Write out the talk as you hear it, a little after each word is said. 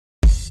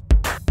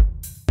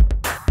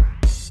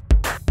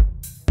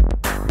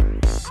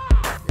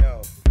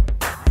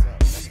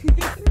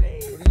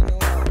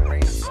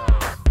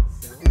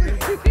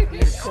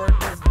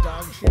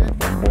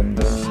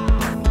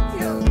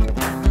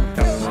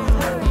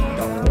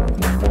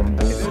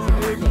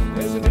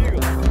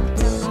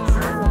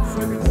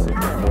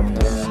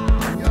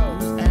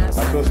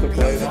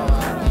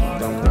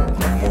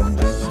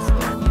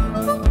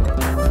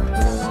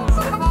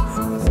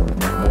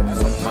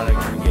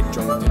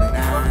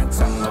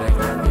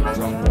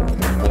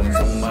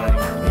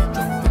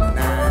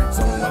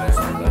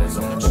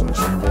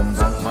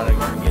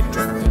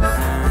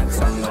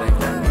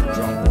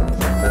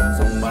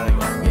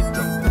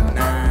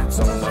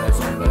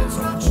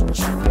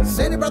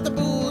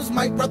knows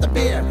Mike brought the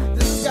beer.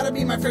 This has gotta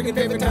be my friggin'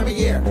 favorite time of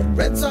year.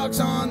 Red Sox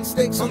on,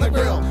 steaks on the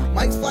grill.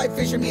 Mike's fly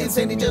fishing, me and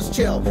Sandy just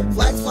chill.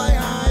 Flags fly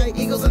high,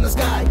 eagles in the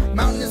sky.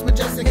 Mountain is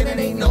majestic and it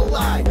ain't no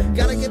lie.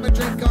 Gotta get my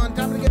drink on,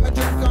 time to get my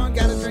drink on.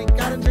 Gotta drink,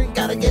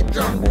 gotta get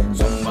drunk.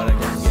 Somebody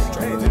gonna get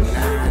drunk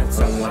tonight.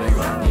 Somebody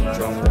gonna get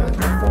drunk.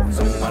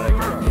 Somebody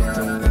gonna get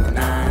drunk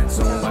tonight.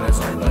 Somebody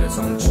gonna get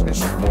drunk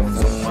tonight.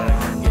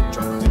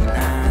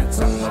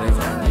 Somebody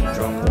gonna get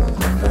drunk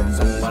tonight.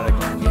 Somebody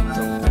gonna get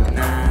drunk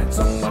tonight.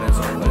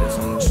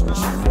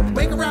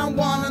 Wake around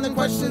 1 and the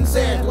question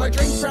said, do I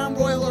drink Crown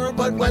Royal or a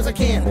Budweiser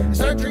can? I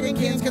started drinking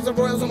cans cause the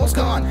Royal's almost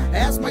gone. I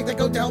asked Mike to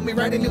go to help me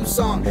write a new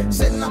song.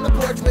 Sitting on the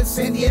porch with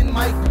Sandy and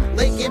Mike.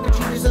 Late game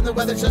cheaters and the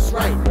weather's just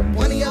right.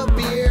 Plenty of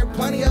beer,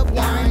 plenty of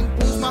wine.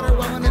 Blues, modern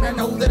wine, and I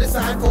know that it's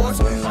high for.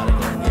 Somebody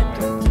gonna get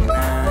drunk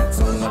tonight.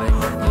 Somebody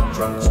gonna get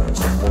drunk.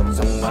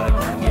 Somebody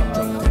gonna get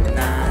drunk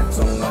tonight.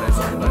 Somebody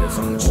gonna get drunk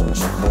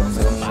tonight.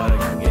 Somebody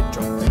gonna get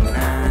drunk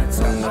tonight.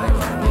 Somebody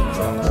gonna get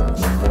drunk.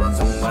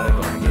 Somebody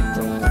gonna get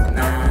drunk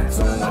tonight.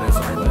 Somebody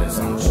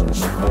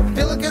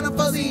feeling kinda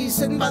fuzzy,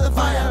 sitting by the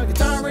fire.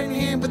 Guitar in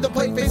hand with the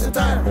plate face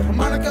attire.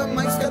 Harmonica,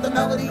 Mike's got the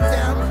melody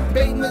down.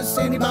 Baiting with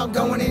Sandy about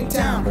going in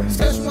town.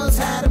 Discussion was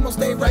had and we'll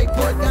stay right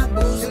put. Got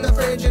booze in the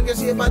fridge and can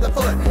see it by the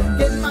foot.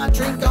 Getting my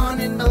drink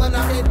on in the middle of the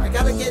night. I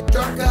gotta get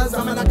drunk cause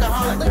I'm an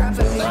alcoholic.